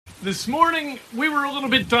This morning, we were a little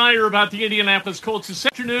bit dire about the Indianapolis Colts. This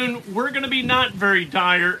afternoon, we're going to be not very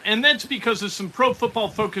dire, and that's because of some Pro Football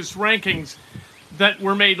Focus rankings that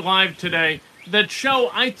were made live today that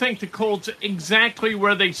show, I think, the Colts exactly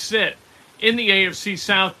where they sit in the AFC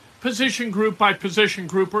South, position group by position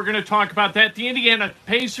group. We're going to talk about that. The Indiana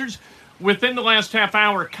Pacers, within the last half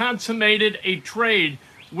hour, consummated a trade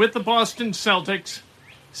with the Boston Celtics,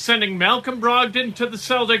 sending Malcolm Brogdon to the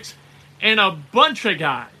Celtics and a bunch of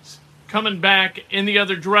guys coming back in the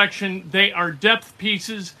other direction. They are depth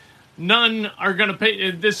pieces. None are going to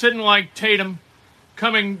pay. This isn't like Tatum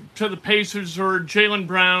coming to the Pacers or Jaylen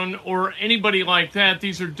Brown or anybody like that.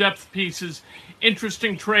 These are depth pieces.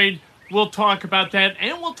 Interesting trade. We'll talk about that.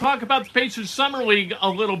 And we'll talk about the Pacers Summer League a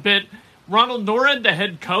little bit. Ronald Norred, the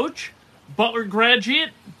head coach, Butler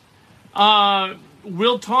graduate.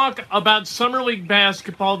 We'll talk about Summer League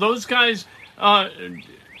basketball. Those guys,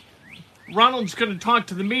 Ronald's going to talk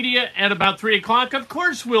to the media at about 3 o'clock. Of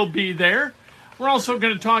course, we'll be there. We're also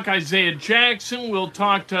going to talk Isaiah Jackson. We'll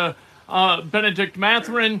talk to Benedict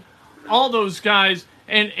Mathurin, all those guys,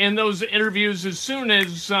 and those interviews as soon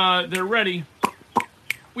as they're ready.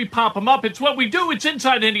 We pop them up. It's what we do. It's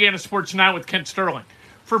Inside Indiana Sports Now with Kent Sterling.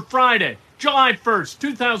 For Friday, July 1st,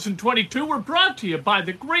 2022, we're brought to you by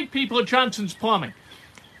the great people at Johnson's Plumbing.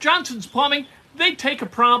 Johnson's Plumbing, they take a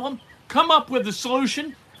problem, come up with a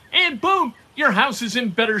solution, and boom, your house is in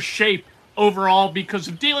better shape overall because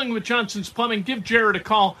of dealing with Johnson's Plumbing. Give Jared a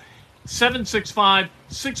call,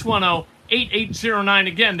 765-610-8809.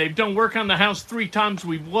 Again, they've done work on the house 3 times.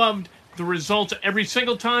 We've loved the results every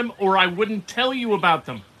single time, or I wouldn't tell you about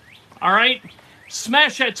them. All right?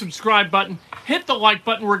 Smash that subscribe button. Hit the like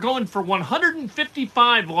button. We're going for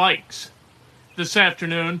 155 likes this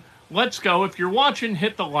afternoon. Let's go. If you're watching,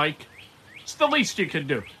 hit the like. It's the least you can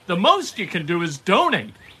do. The most you can do is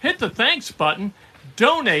donate. Hit the thanks button.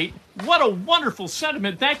 Donate. What a wonderful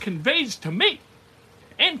sentiment that conveys to me.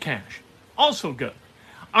 And cash. Also good.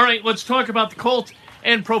 All right, let's talk about the Colts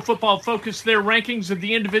and Pro Football Focus, their rankings of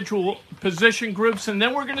the individual position groups. And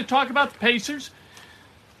then we're going to talk about the Pacers.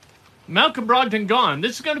 Malcolm Brogdon gone.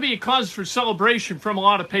 This is going to be a cause for celebration from a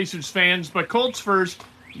lot of Pacers fans. But Colts first,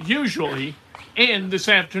 usually, and this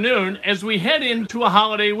afternoon as we head into a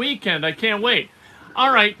holiday weekend. I can't wait.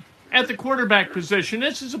 All right. At the quarterback position,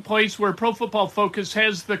 this is a place where Pro Football Focus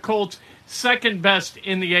has the Colts second best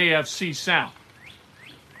in the AFC South.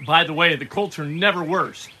 By the way, the Colts are never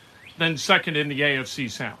worse than second in the AFC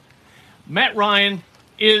South. Matt Ryan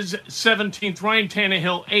is 17th, Ryan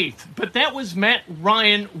Tannehill 8th. But that was Matt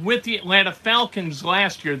Ryan with the Atlanta Falcons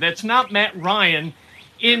last year. That's not Matt Ryan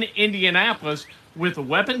in Indianapolis with the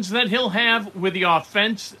weapons that he'll have, with the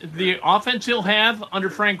offense he'll have under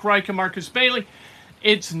Frank Reich and Marcus Bailey.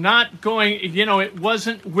 It's not going, it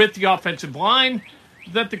wasn't with the offensive line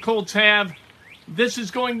that the Colts have. This is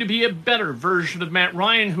going to be a better version of Matt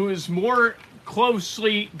Ryan, who is more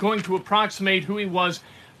closely going to approximate who he was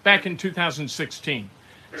back in 2016.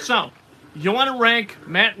 So, you want to rank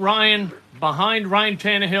Matt Ryan behind Ryan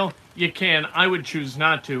Tannehill? You can. I would choose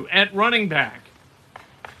not to. At running back,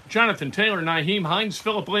 Jonathan Taylor, Nyheim Hines,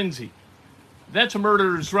 Phillip Lindsay. That's a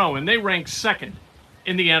murderer's row, and they rank second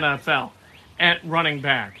in the NFL at running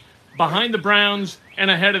back, behind the Browns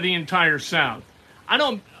and ahead of the entire South. I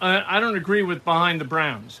don't agree with behind the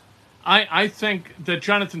Browns. I think that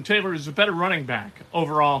Jonathan Taylor is a better running back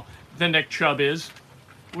overall than Nick Chubb is.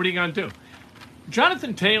 What are you going to do?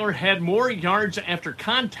 Jonathan Taylor had more yards after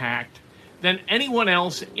contact than anyone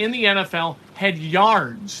else in the NFL had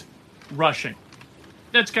yards rushing.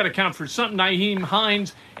 That's got to count for something. Nyheim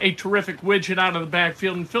Hines, a terrific widget out of the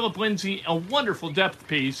backfield, and Phillip Lindsay, a wonderful depth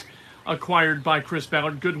piece acquired by Chris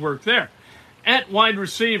Ballard. Good work there. At wide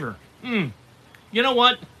receiver, you know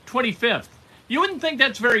what? 25th. You wouldn't think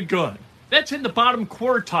that's very good. That's in the bottom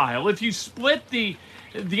quartile. If you split the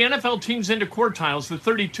NFL teams into quartiles, the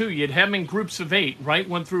 32, you'd have them in groups of 8, right?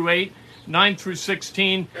 1 through 8, 9 through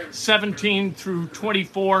 16, 17 through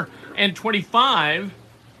 24, and 25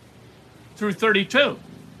 through 32.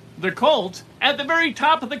 The Colts, at the very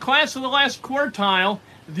top of the class of the last quartile,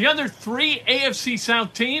 the other 3 AFC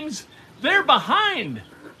South teams, they're behind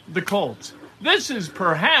the Colts. This is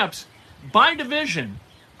perhaps, by division,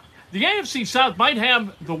 the AFC South might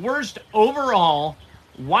have the worst overall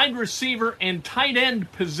wide receiver and tight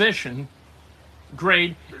end position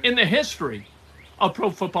grade in the history of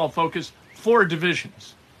Pro Football Focus, 4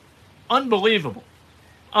 divisions. Unbelievable.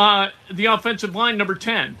 The offensive line, number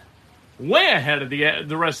 10, way ahead of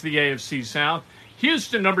the rest of the AFC South.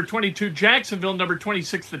 Houston, number 22. Jacksonville, number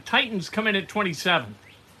 26. The Titans come in at 27.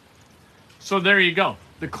 So there you go.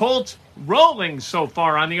 The Colts rolling so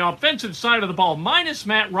far on the offensive side of the ball, minus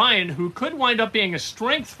Matt Ryan, who could wind up being a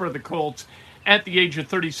strength for the Colts at the age of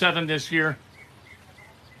 37 this year.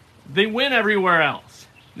 They win everywhere else.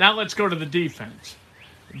 Now let's go to the defense.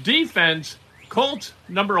 Defense, Colts,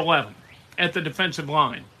 number 11 at the defensive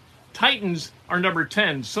line. Titans are number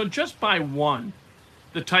 10, so just by one,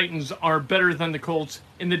 the Titans are better than the Colts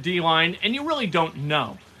in the D-line, and you really don't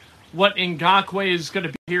know what Ngakoue is going to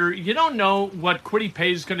be here. You don't know what Kwity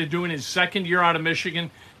Paye is going to do in his second year out of Michigan,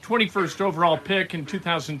 21st overall pick in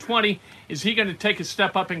 2020. Is he going to take a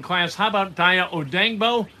step up in class? How about Daya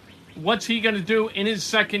Odangbo? What's he going to do in his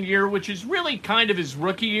second year, which is really kind of his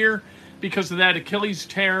rookie year because of that Achilles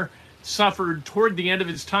tear suffered toward the end of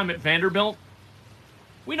his time at Vanderbilt?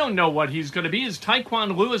 We don't know what he's going to be. Is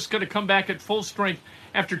Tyquan Lewis going to come back at full strength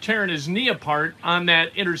after tearing his knee apart on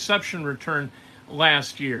that interception return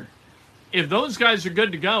last year? If those guys are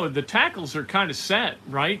good to go, the tackles are kind of set,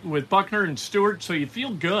 right, with Buckner and Stewart, so you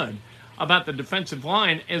feel good about the defensive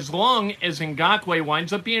line as long as Ngakoue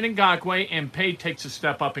winds up being Ngakoue and Paye takes a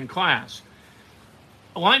step up in class.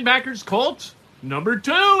 Linebackers, Colts, number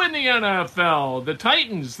 2 in the NFL. The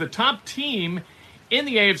Titans, the top team in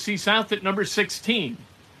the AFC South at number 16.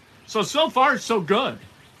 So far, so good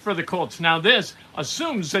for the Colts. Now, this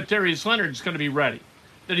assumes that Darius Leonard's going to be ready,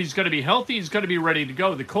 that he's going to be healthy, he's going to be ready to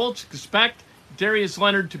go. The Colts expect Darius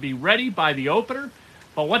Leonard to be ready by the opener,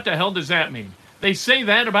 but what the hell does that mean? They say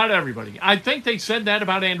that about everybody. I think they said that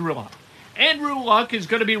about Andrew Luck. Andrew Luck is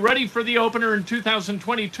going to be ready for the opener in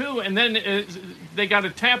 2022, and then they got a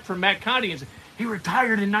tap from Matt Cotty and said, he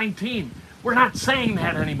retired in 19. We're not saying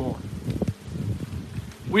that anymore.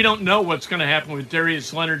 We don't know what's going to happen with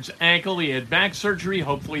Darius Leonard's ankle. He had back surgery.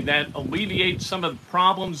 Hopefully that alleviates some of the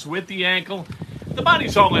problems with the ankle. The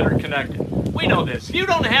body's all interconnected. We know this. You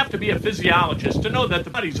don't have to be a physiologist to know that the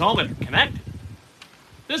body's all interconnected.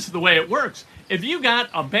 This is the way it works. If you got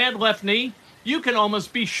a bad left knee, you can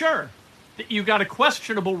almost be sure that you got a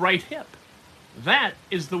questionable right hip. That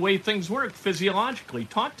is the way things work physiologically.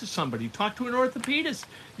 Talk to somebody. Talk to an orthopedist.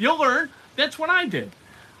 You'll learn. That's what I did.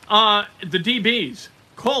 The DBs.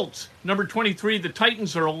 Colts, number 23. The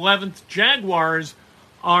Titans are 11th. Jaguars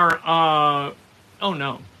are,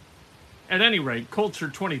 At any rate, Colts are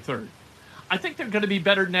 23rd. I think they're going to be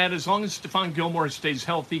better than that as long as Stephon Gilmore stays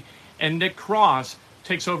healthy and Nick Cross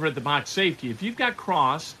takes over at the box safety. If you've got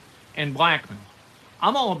Cross and Blackman,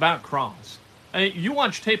 I'm all about Cross. You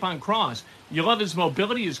watch tape on Cross. You love his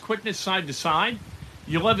mobility, his quickness side to side.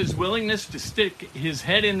 You love his willingness to stick his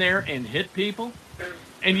head in there and hit people.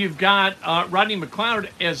 And you've got Rodney McLeod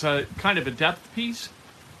as a kind of a depth piece.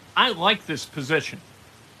 I like this position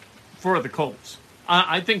for the Colts.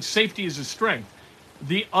 I think safety is a strength.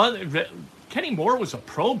 Kenny Moore was a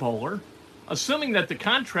Pro Bowler. Assuming that the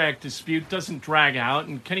contract dispute doesn't drag out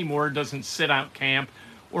and Kenny Moore doesn't sit out camp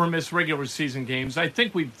or miss regular season games, I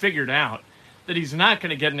think we've figured out that he's not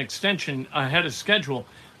going to get an extension ahead of schedule,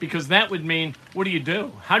 because that would mean, what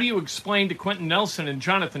do? How do you explain to Quentin Nelson and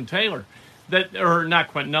Jonathan Taylor not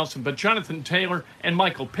Quentin Nelson, but Jonathan Taylor and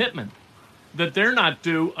Michael Pittman, that they're not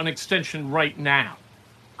due an extension right now,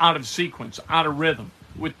 out of sequence, out of rhythm,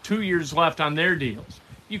 with 2 years left on their deals?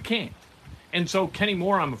 You can't. And so Kenny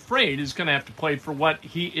Moore, I'm afraid, is going to have to play for what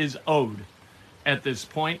he is owed at this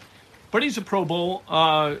point. But he's a Pro Bowl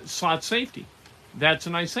slot safety. That's a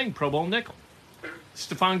nice thing, Pro Bowl nickel.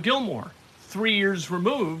 Stephon Gilmore, 3 years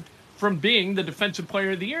removed from being the Defensive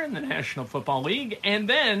Player of the Year in the National Football League. And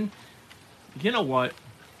then, you know what?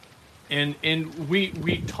 And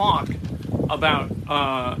we talk about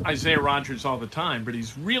Isaiah Rodgers all the time, but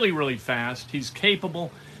he's really, really fast. He's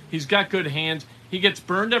capable. He's got good hands. He gets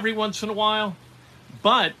burned every once in a while,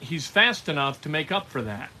 but he's fast enough to make up for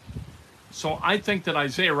that. So I think that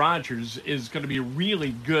Isaiah Rodgers is going to be a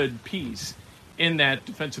really good piece in that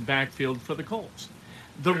defensive backfield for the Colts.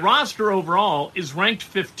 The roster overall is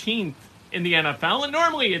ranked 15th in the NFL, and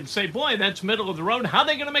normally you'd say, boy, that's middle of the road. How are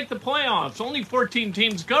they going to make the playoffs? Only 14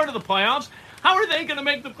 teams go to the playoffs. How are they going to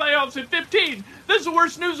make the playoffs at 15? This is the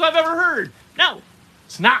worst news I've ever heard. No,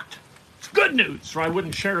 it's not. It's good news, or I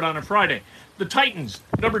wouldn't share it on a Friday. The Titans,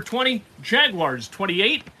 number 20, Jaguars,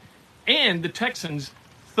 28, and the Texans,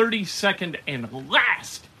 32nd and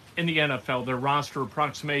last in the NFL, their roster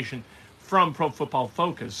approximation from Pro Football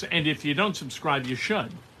Focus. And if you don't subscribe, you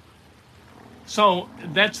should. So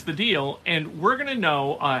that's the deal, and we're going to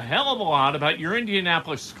know a hell of a lot about your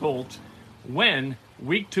Indianapolis Colts when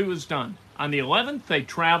Week 2 is done. On the 11th, they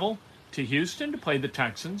travel to Houston to play the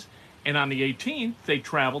Texans. And on the 18th, they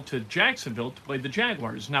travel to Jacksonville to play the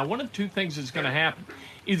Jaguars. Now, one of two things is going to happen.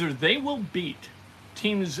 Either they will beat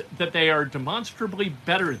teams that they are demonstrably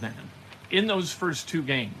better than in those first two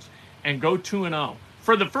games, and go 2-0.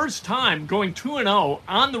 For the first time, going 2-0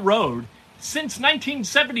 on the road since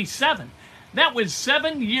 1977. That was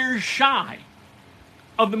 7 years shy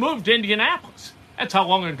of the move to Indianapolis. That's how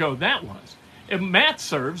long ago that was. If math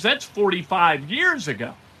serves, that's 45 years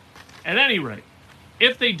ago. At any rate,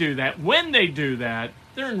 if they do that, when they do that,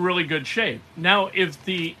 they're in really good shape. Now, if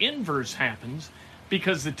the inverse happens,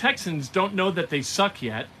 because the Texans don't know that they suck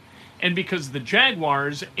yet, and because the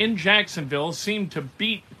Jaguars in Jacksonville seem to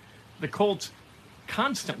beat the Colts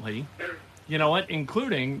constantly, you know what,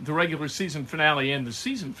 including the regular season finale and the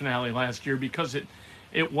season finale last year, because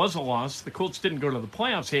it was a loss. The Colts didn't go to the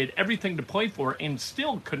playoffs. They had everything to play for and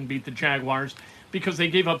still couldn't beat the Jaguars because they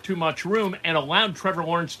gave up too much room and allowed Trevor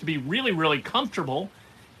Lawrence to be really, really comfortable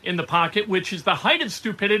in the pocket, which is the height of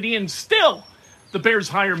stupidity, and still the Bears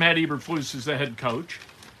hire Matt Eberflus as the head coach.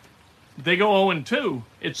 They go 0-2.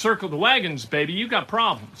 It's circle the wagons, baby. You got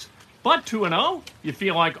problems. But 2-0, you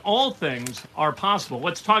feel like all things are possible.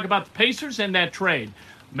 Let's talk about the Pacers and that trade.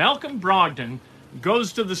 Malcolm Brogdon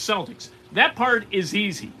goes to the Celtics. That part is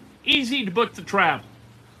easy. Easy to book the travel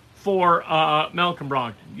for Malcolm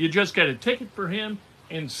Brogdon. You just get a ticket for him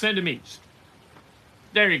and send him east.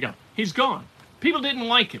 There you go. He's gone. People didn't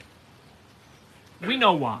like him. We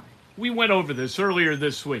know why. We went over this earlier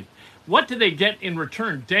this week. What do they get in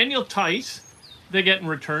return? Daniel Tice, they get in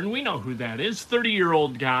return. We know who that is.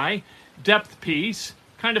 30-year-old guy, depth piece,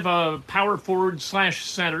 kind of a power forward /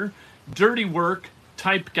 center, dirty work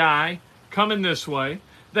type guy coming this way.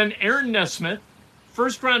 Then Aaron Nesmith,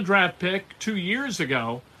 first-round draft pick 2 years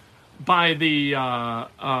ago by the,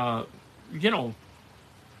 out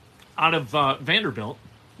of Vanderbilt.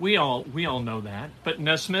 We all know that. But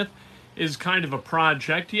Nesmith is kind of a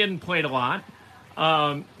project. He hadn't played a lot.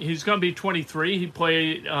 He's going to be 23. He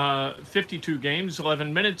played 52 games,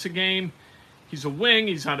 11 minutes a game. He's a wing.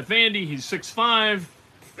 He's out of Vandy. He's 6'5".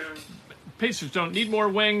 Pacers don't need more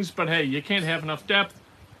wings, but hey, you can't have enough depth.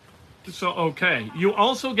 So, okay. You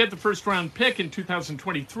also get the first-round pick in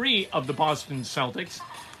 2023 of the Boston Celtics,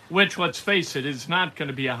 which, let's face it, is not going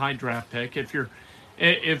to be a high draft pick.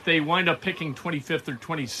 If they wind up picking 25th or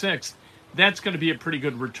 26th, that's going to be a pretty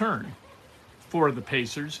good return for the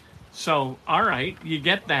Pacers. So, all right, you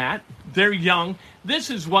get that. They're young. This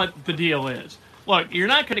is what the deal is. Look, you're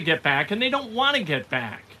not going to get back, and they don't want to get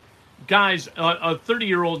back. Guys, a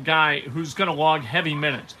 30-year-old guy who's going to log heavy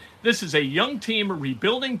minutes. This is a young team, a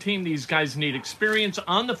rebuilding team. These guys need experience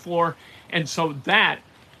on the floor, and so that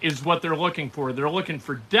is what they're looking for. They're looking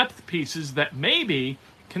for depth pieces that maybe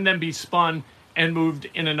can then be spun and moved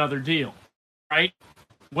in another deal, right?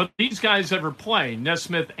 What these guys ever play,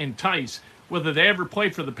 Nesmith and Tice, whether they ever play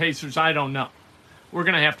for the Pacers, I don't know. We're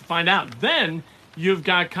going to have to find out. Then you've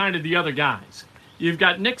got kind of the other guys. You've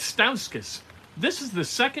got Nick Stauskas. This is the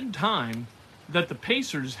second time that the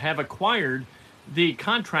Pacers have acquired the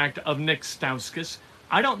contract of Nick Stauskas.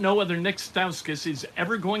 I don't know whether Nick Stauskas is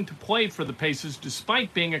ever going to play for the Pacers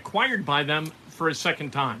despite being acquired by them for a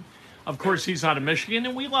second time. Of course, he's out of Michigan,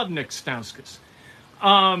 and we love Nick Stauskas.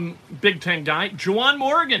 Big Ten guy. Juwan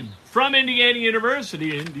Morgan from Indiana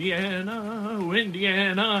University. Indiana.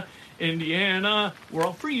 We're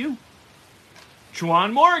all for you.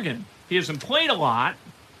 Juwan Morgan. He hasn't played a lot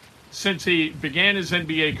since he began his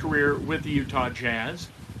NBA career with the Utah Jazz.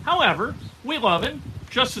 However, we love him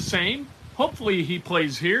just the same. Hopefully he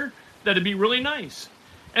plays here. That'd be really nice.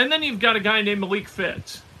 And then you've got a guy named Malik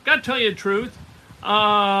Fitz. Got to tell you the truth,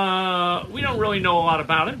 we don't really know a lot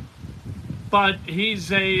about him. But he's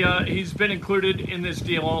been included in this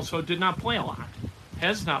deal also. Did not play a lot.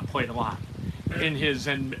 Has not played a lot in his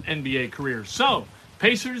NBA career. So,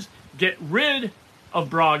 Pacers get rid of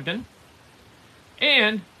Brogdon,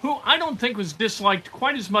 and who I don't think was disliked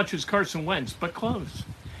quite as much as Carson Wentz, but close.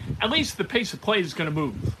 At least the pace of play is going to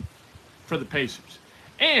move for the Pacers.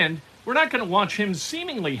 And we're not going to watch him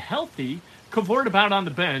seemingly healthy cavort about on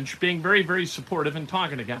the bench, being very, very supportive and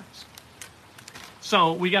talking to guys.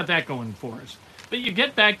 So we got that going for us. But you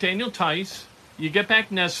get back Daniel Tice, you get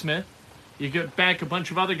back Nesmith, you get back a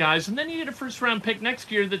bunch of other guys, and then you get a first-round pick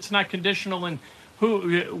next year that's not conditional. And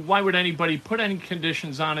why would anybody put any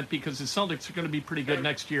conditions on it? Because the Celtics are going to be pretty good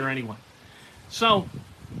next year anyway. So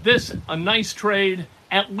a nice trade.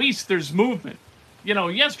 At least there's movement. You know,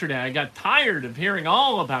 yesterday I got tired of hearing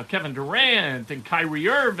all about Kevin Durant and Kyrie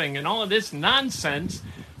Irving and all of this nonsense,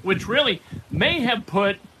 which really may have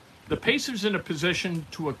put the Pacers in a position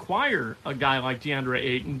to acquire a guy like DeAndre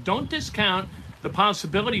Ayton. Don't discount the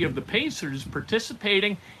possibility of the Pacers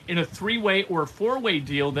participating in a 3-way or 4-way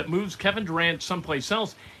deal that moves Kevin Durant someplace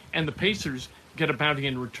else, and the Pacers get a bounty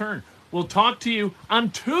in return. We'll talk to you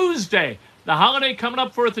on Tuesday. The holiday coming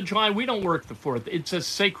up, 4th of July, we don't work the 4th. It's a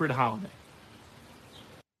sacred holiday.